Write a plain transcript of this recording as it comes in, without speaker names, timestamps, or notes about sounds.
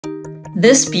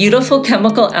This beautiful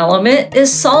chemical element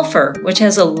is sulfur, which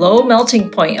has a low melting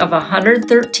point of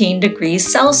 113 degrees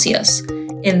Celsius.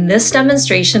 In this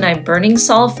demonstration, I'm burning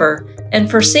sulfur, and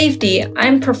for safety,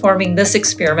 I'm performing this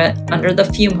experiment under the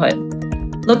fume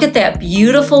hood. Look at that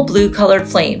beautiful blue-colored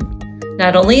flame.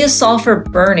 Not only is sulfur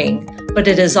burning, but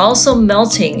it is also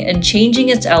melting and changing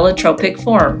its allotropic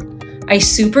form. I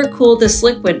supercool this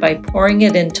liquid by pouring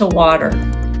it into water.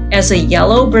 As a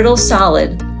yellow brittle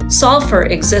solid, sulfur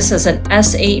exists as an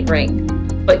S8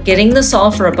 ring, but getting the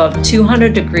sulfur above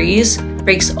 200 degrees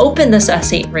breaks open this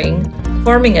S8 ring,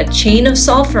 forming a chain of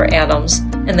sulfur atoms,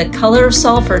 and the color of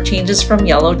sulfur changes from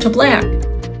yellow to black.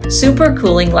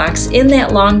 Supercooling locks in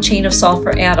that long chain of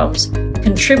sulfur atoms,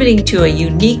 contributing to a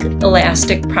unique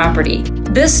elastic property.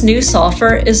 This new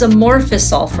sulfur is amorphous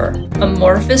sulfur.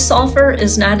 Amorphous sulfur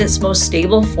is not its most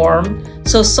stable form,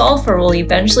 so sulfur will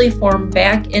eventually form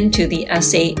back into the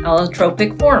S8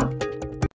 allotropic form.